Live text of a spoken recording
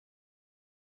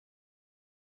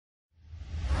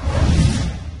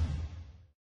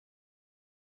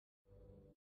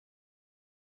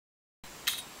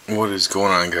What is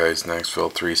going on, guys?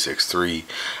 Knoxville363.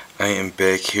 I am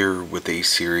back here with a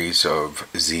series of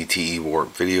ZTE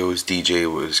warp videos.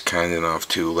 DJ was kind enough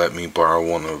to let me borrow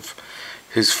one of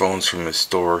his phones from his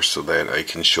store so that I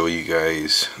can show you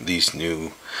guys these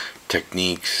new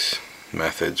techniques,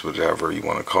 methods, whatever you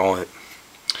want to call it.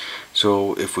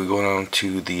 So if we go down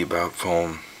to the About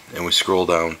phone and we scroll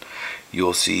down,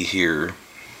 you'll see here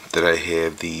that I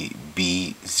have the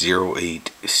B08c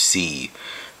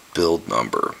build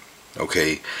number.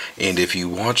 Okay, and if you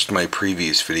watched my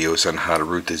previous videos on how to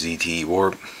root the ZTE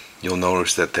warp, you'll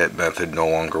notice that that method no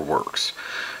longer works.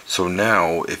 So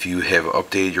now, if you have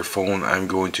updated your phone, I'm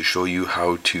going to show you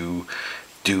how to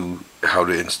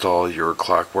install your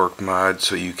Clockwork mod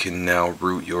so you can now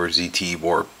root your ZTE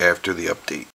warp after the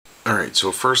update. Alright,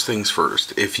 so first things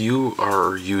first, if you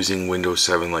are using Windows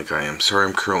 7 like I am, sorry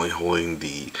I'm currently holding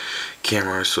the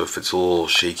camera, so if it's a little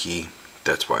shaky,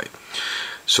 that's why.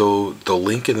 So the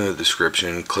link in the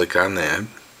description, click on that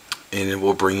and it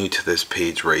will bring you to this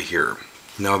page right here.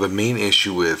 Now the main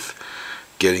issue with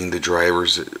getting the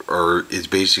drivers is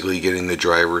basically getting the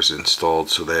drivers installed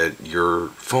so that your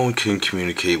phone can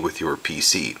communicate with your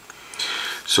PC.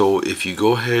 So if you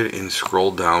go ahead and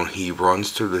scroll down, he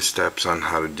runs through the steps on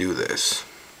how to do this.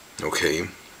 Okay,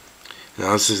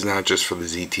 now this is not just for the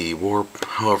ZTE warp,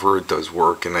 however it does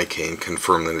work and I can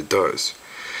confirm that it does.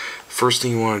 First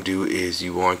thing you want to do is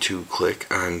you want to click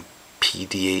on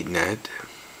PD8net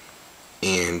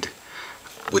and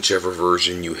whichever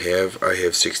version you have. I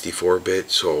have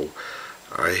 64-bit, so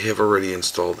I have already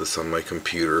installed this on my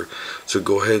computer. So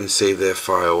go ahead and save that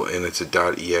file, and it's a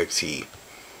 .exe.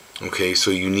 Okay, so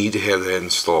you need to have that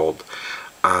installed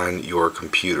on your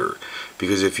computer,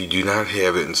 because if you do not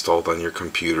have it installed on your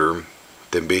computer,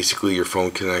 then basically your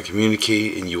phone cannot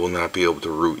communicate and you will not be able to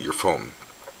root your phone.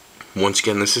 Once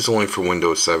again, this is only for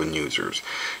Windows 7 users.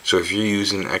 So if you're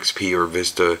using XP or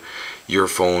Vista, your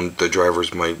phone, the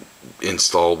drivers might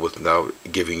install without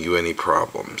giving you any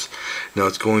problems. Now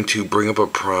it's going to bring up a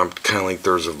prompt, kind of like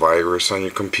there's a virus on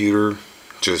your computer,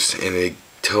 and it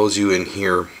tells you in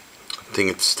here, I think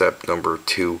it's step number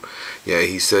 2. Yeah,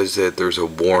 he says that there's a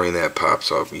warning that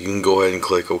pops up. You can go ahead and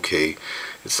click OK.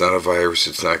 It's not a virus,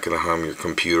 it's not going to harm your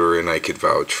computer, and I could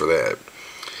vouch for that.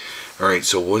 Alright,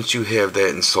 so once you have that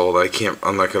installed,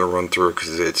 I'm not going to run through it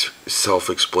because it's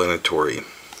self-explanatory.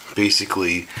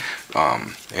 Basically,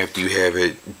 after you have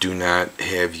it, do not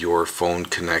have your phone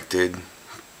connected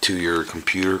to your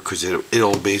computer, because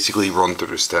it'll basically run through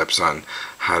the steps on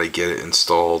how to get it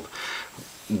installed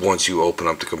once you open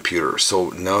up the computer.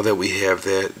 So now that we have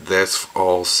that, that's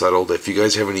all settled. If you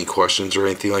guys have any questions or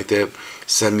anything like that,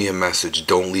 send me a message.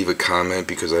 Don't leave a comment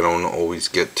because I don't always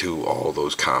get to all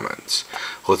those comments.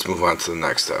 Let's move on to the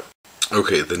next step.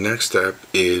 Okay, the next step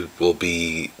will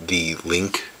be the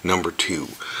link number 2.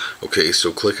 Okay,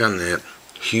 so click on that.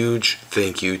 Huge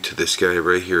thank you to this guy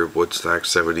right here,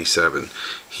 Woodstock77.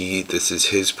 This is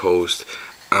his post.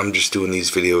 I'm just doing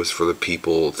these videos for the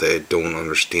people that don't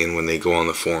understand when they go on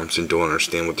the forums and don't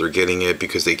understand what they're getting at,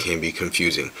 because they can be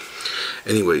confusing.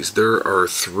 Anyways, there are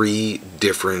 3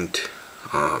 different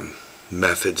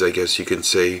methods, I guess you can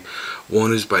say.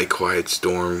 One is by Quiet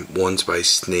Storm, one's by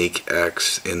Snake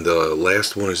X, and the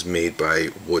last one is made by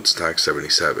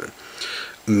Woodstock77.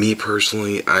 Me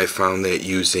personally, I found that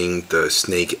using the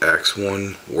Snake X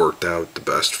one worked out the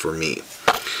best for me.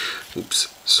 Oops.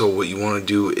 So what you want to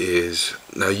do is,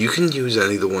 now you can use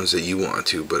any of the ones that you want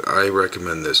to, but I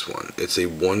recommend this one. It's a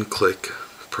one-click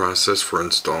process for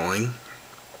installing.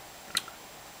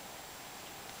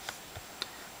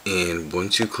 And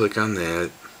once you click on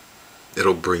that,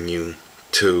 it'll bring you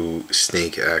to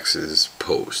Snake X's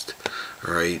post.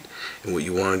 Alright, and what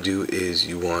you want to do is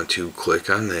you want to click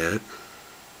on that,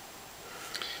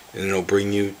 and it'll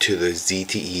bring you to the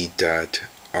ZTE.rar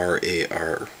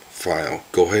file.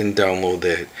 Go ahead and download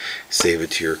that, save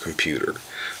it to your computer.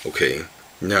 Okay,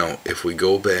 now if we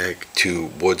go back to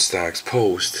Woodstock's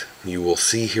post, you will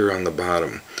see here on the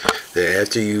bottom that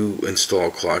after you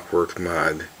install Clockwork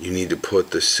mod, you need to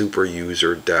put the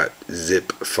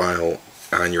superuser.zip file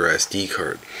on your SD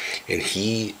card, and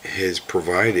he has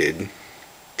provided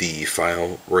the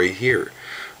file right here.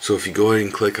 So if you go ahead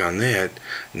and click on that,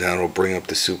 now it'll bring up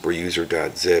the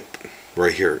superuser.zip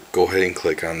right here. Go ahead and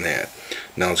click on that.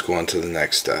 Now let's go on to the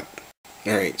next step.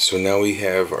 Alright, so now we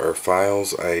have our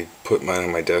files. I put mine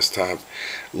on my desktop.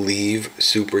 Leave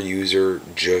superuser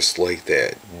just like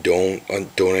that. Don't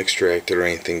extract it or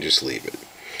anything, just leave it.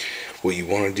 What you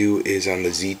want to do is on the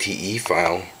ZTE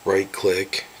file, right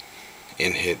click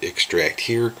and hit extract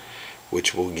here,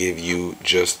 which will give you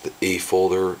just a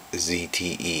folder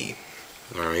ZTE.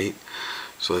 Alright,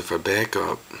 so if I back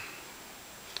up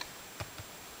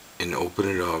and open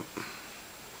it up,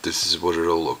 this is what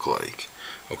it'll look like.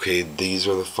 Okay, these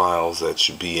are the files that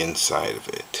should be inside of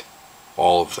it.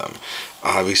 All of them.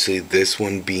 Obviously, this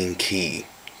one being key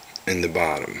in the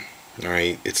bottom.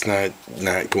 Alright, it's not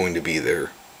going to be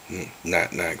there.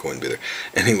 Not going to be there.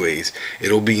 Anyways,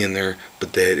 it'll be in there,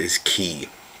 but that is key.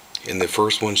 And the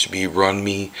first one should be run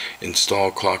me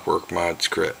install clockwork mod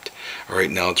script.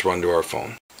 Alright, now let's run to our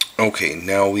phone. Okay,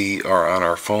 now we are on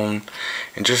our phone,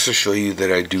 and just to show you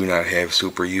that I do not have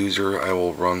super user, I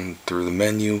will run through the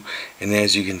menu, and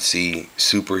as you can see,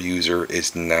 super user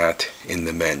is not in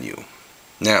the menu.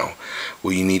 Now,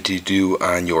 what you need to do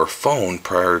on your phone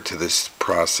prior to this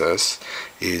process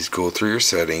is go through your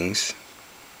settings,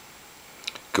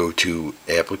 go to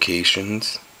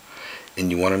applications, and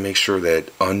you want to make sure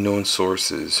that unknown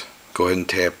sources, go ahead and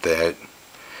tap that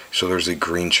so there's a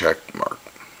green check mark.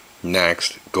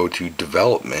 Next, go to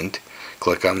development,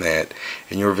 click on that,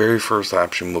 and your very first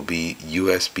option will be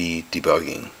USB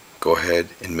debugging. Go ahead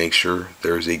and make sure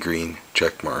there's a green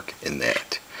check mark in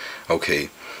that.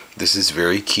 Okay, this is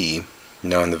very key.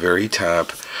 Now on the very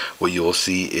top, what you will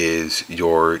see is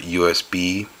your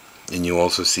USB, and you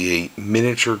also see a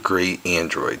miniature gray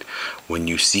Android. When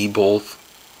you see both,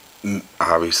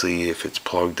 obviously if it's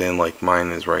plugged in like mine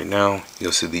is right now,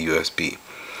 you'll see the USB.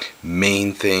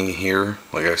 Main thing here,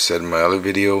 like I said in my other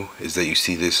video, is that you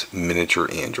see this miniature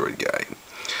Android guy.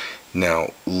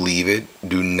 Now leave it,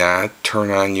 do not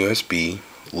turn on USB,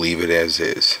 leave it as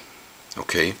is.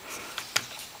 Okay,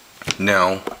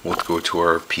 now let's go to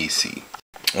our PC.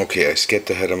 Okay, I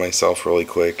skipped ahead of myself really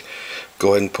quick. Go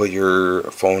ahead and put your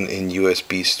phone in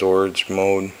USB storage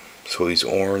mode, so he's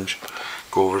orange.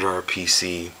 Go over to our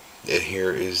PC, and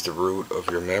here is the root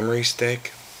of your memory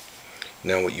stick.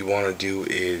 Now what you want to do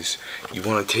is you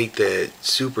want to take that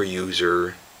super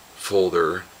user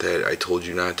folder that I told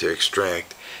you not to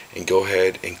extract, and go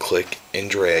ahead and click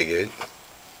and drag it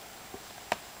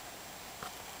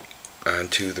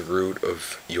onto the root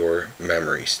of your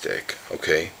memory stick.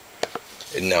 Okay,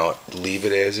 and now leave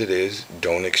it as it is,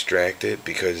 don't extract it,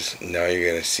 because now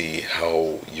you're going to see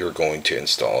how you're going to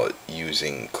install it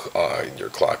using your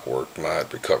clockwork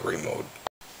mod recovery mode.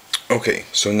 Okay,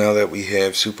 so now that we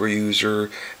have super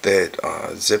user, that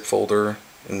zip folder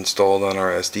installed on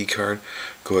our SD card,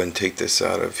 go ahead and take this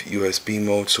out of USB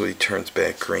mode so it turns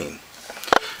back green.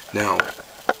 Now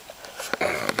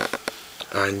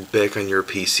back on your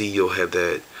PC, you'll have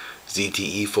that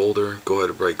ZTE folder. Go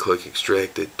ahead and right click,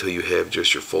 extract it till you have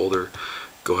just your folder.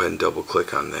 Go ahead and double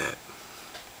click on that.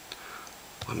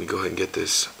 Let me go ahead and get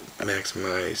this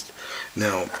maximized.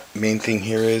 Now main thing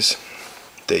here is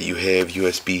that you have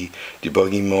USB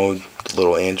debugging mode, the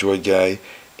little Android guy,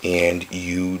 and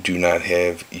you do not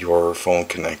have your phone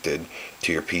connected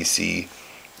to your PC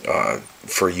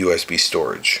for USB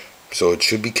storage. So it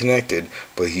should be connected,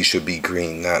 but he should be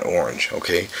green, not orange.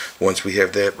 Okay, once we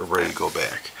have that, we're ready to go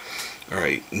back.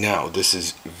 Alright, now this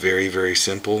is very, very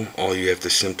simple. All you have to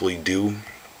simply do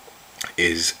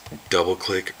is double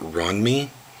click run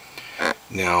me.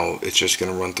 Now it's just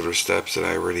going to run through the steps that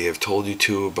I already have told you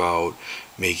to about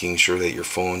making sure that your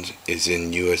phone is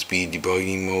in USB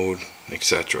debugging mode,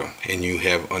 etc. and you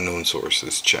have unknown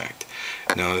sources checked.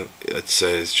 Now it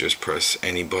says just press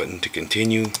any button to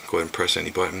continue. Go ahead and press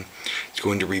any button. It's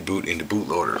going to reboot into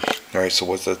bootloader. Alright, so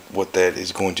what that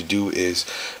is going to do is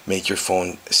make your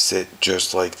phone sit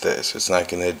just like this. It's not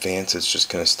going to advance, it's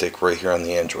just going to stick right here on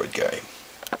the Android guy.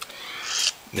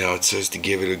 Now it says to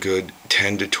give it a good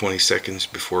 10 to 20 seconds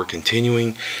before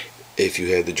continuing. If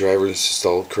you had the drivers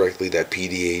installed correctly, that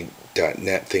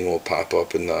PDA.net thing will pop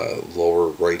up in the lower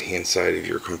right hand side of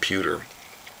your computer.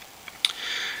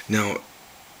 Now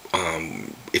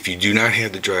if you do not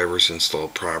have the drivers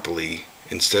installed properly,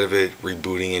 instead of it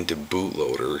rebooting into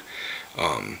bootloader,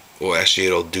 well actually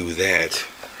it'll do that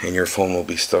and your phone will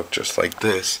be stuck just like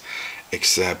this,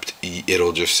 except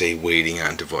it'll just say waiting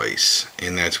on device,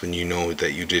 and that's when you know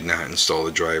that you did not install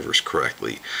the drivers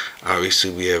correctly. Obviously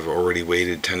we have already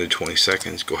waited 10 to 20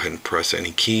 seconds. Go ahead and press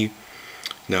any key.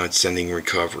 Now it's sending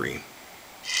recovery.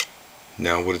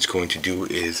 Now what it's going to do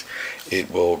is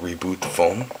it will reboot the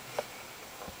phone.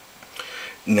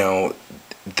 Now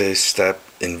this step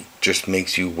just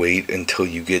makes you wait until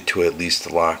you get to at least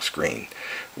the lock screen.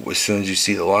 As soon as you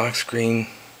see the lock screen,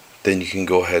 then you can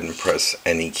go ahead and press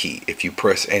any key. If you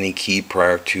press any key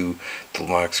prior to the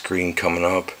lock screen coming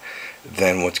up,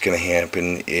 then what's going to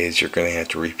happen is you're going to have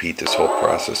to repeat this whole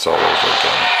process all over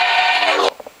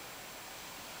again.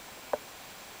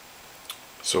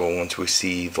 So once we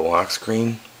see the lock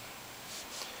screen,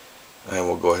 I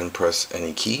will go ahead and press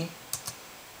any key.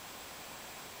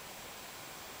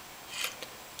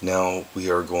 Now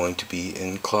we are going to be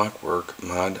in Clockwork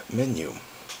Mod menu.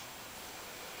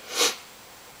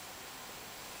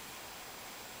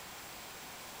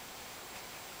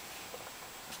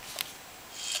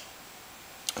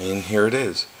 And here it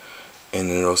is.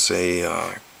 And it'll say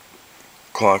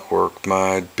Clockwork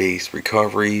Mod Base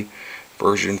Recovery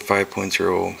version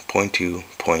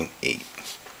 5.0.2.8.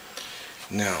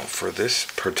 Now for this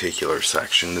particular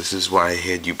section, this is why I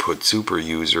had you put super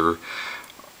user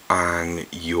on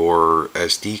your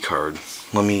SD card.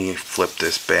 Let me flip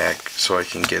this back so I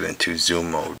can get into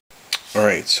zoom mode.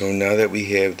 Alright, so now that we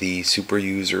have the super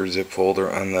user zip folder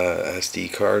on the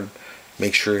SD card,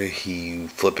 make sure you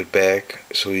flip it back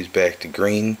so he's back to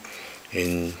green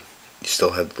and you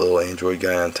still have the little Android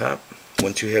guy on top.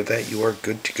 Once you have that, you are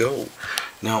good to go.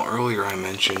 Now earlier I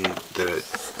mentioned that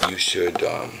you should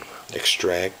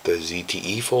extract the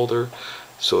ZTE folder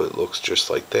so it looks just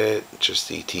like that, just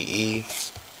ZTE.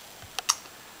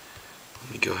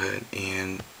 Let me go ahead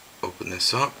and open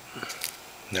this up.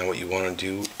 Now what you want to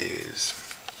do is,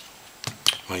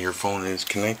 when your phone is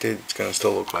connected, it's going to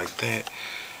still look like that.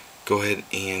 Go ahead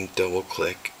and double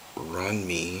click Run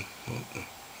Me.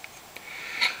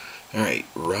 Alright,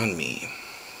 Run Me.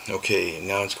 Okay,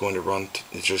 now it's going to run,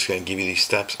 it's just going to give you these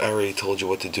steps. I already told you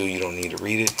what to do, you don't need to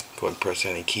read it. Go ahead and press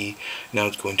any key. Now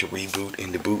it's going to reboot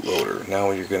into bootloader. Now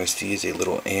what you're going to see is a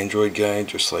little Android guide,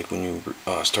 just like when you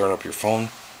start up your phone.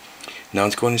 Now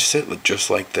it's going to sit just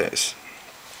like this.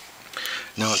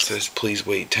 Now it says please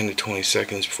wait 10 to 20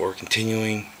 seconds before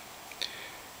continuing,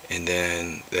 and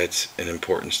then that's an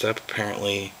important step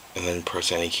apparently, and then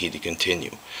press any key to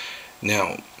continue.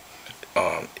 Now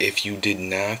if you did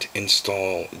not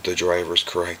install the drivers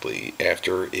correctly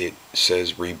after it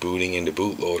says rebooting into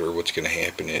bootloader, what's going to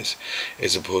happen is,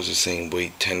 as opposed to saying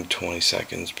wait 10 to 20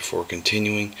 seconds before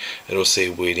continuing, it'll say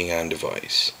waiting on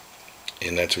device.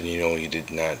 And that's when you know you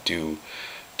did not do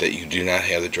that, you do not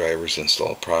have the drivers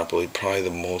installed properly. Probably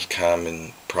the most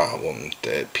common problem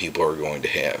that people are going to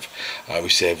have.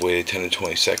 Obviously I've waited 10 to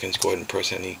 20 seconds. Go ahead and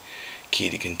press any key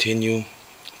to continue.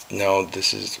 Now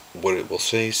this is what it will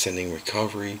say, sending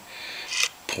recovery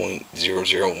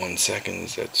 0.001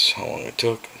 seconds. That's how long it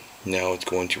took. Now it's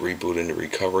going to reboot into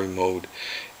recovery mode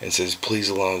and says please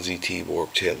allow ZTE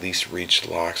warp to at least reach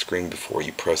the lock screen before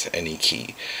you press any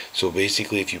key. So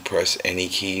basically if you press any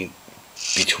key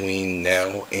between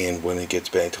now and when it gets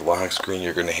back to lock screen,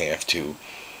 you're going to have to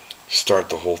start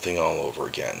the whole thing all over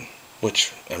again,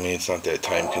 which, I mean, it's not that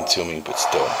time consuming, but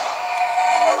still.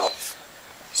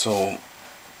 So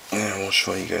yeah, we'll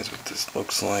show you guys what this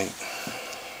looks like.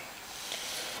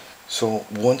 So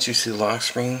once you see the lock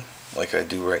screen, like I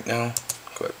do right now,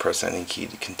 go ahead and press any key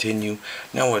to continue.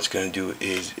 Now what it's going to do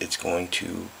is it's going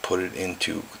to put it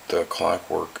into the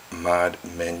Clockwork Mod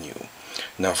menu.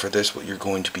 Now for this, what you're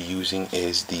going to be using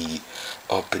is the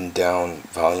up and down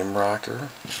volume rocker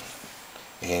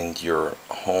and your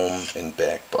home and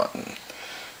back button.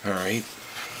 Alright,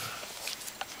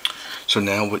 so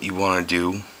now what you want to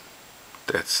do,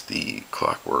 that's the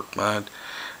Clockwork Mod.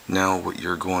 Now what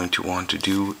you're going to want to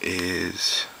do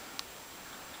is,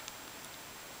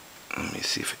 let me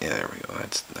see if, yeah, there we go,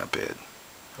 that's not bad.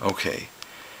 Okay,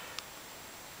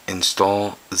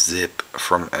 install zip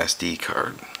from SD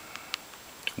card.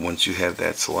 Once you have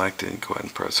that selected, go ahead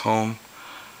and press home.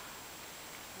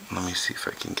 Let me see if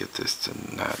I can get this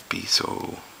to not be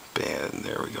so bad.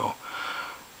 There we go.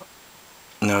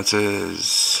 Now it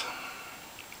says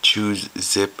choose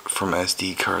zip from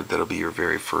SD card. That'll be your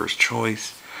very first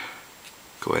choice.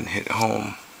 Go ahead and hit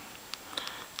home.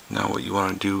 Now what you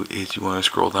want to do is you want to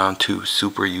scroll down to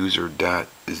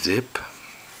superuser.zip.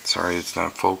 Sorry, it's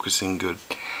not focusing good.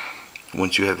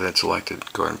 Once you have that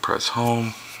selected, go ahead and press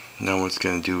home. Now what it's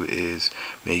going to do is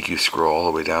make you scroll all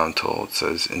the way down until it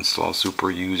says install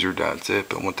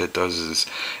superuser.zip, and what that does is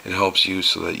it helps you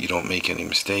so that you don't make any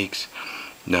mistakes.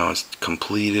 Now it's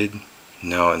completed.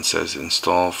 Now it says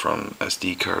install from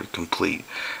SD card complete.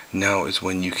 Now is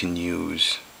when you can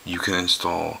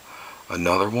install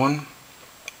another one,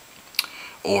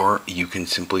 or you can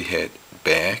simply hit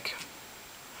back,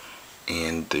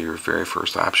 and your very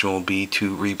first option will be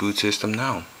to reboot system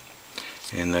now.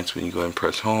 And that's when you go ahead and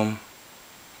press home.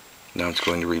 Now it's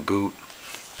going to reboot.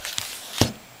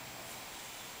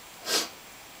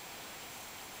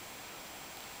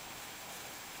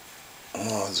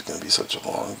 Oh, this is going to be such a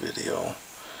long video.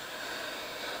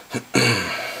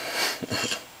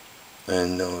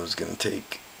 And no, it was going to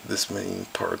take this many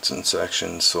parts and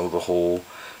sections, so the whole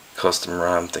custom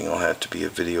ROM thing will have to be a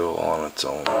video on its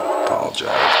own. I apologize, but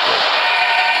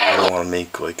I don't want to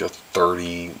make like a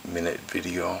 30-minute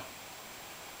video.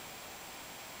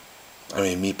 I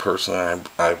mean, me personally,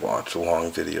 I watch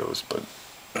long videos, but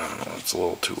I don't know, it's a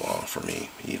little too long for me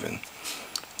even.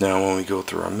 Now when we go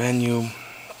through our menu,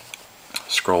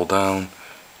 scroll down,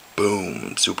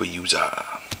 boom, super user.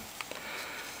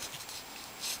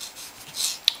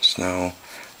 So now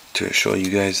to show you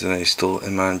guys that I still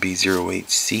am on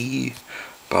B08c,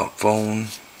 about phone,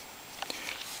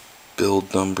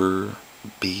 build number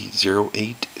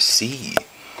B08c.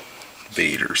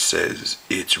 Vader says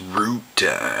it's root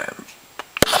time.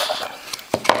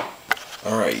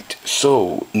 Alright,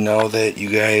 so now that you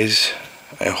guys,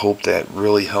 I hope that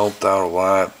really helped out a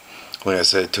lot. Like I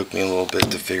said, it took me a little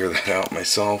bit to figure that out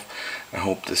myself. I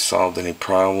hope this solved any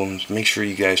problems. Make sure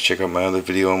you guys check out my other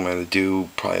video I'm going to do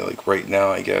probably like right now,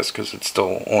 I guess, because it's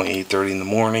still only 8:30 in the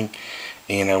morning.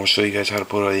 And I will show you guys how to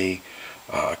put a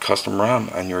custom ROM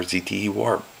on your ZTE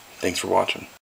warp. Thanks for watching.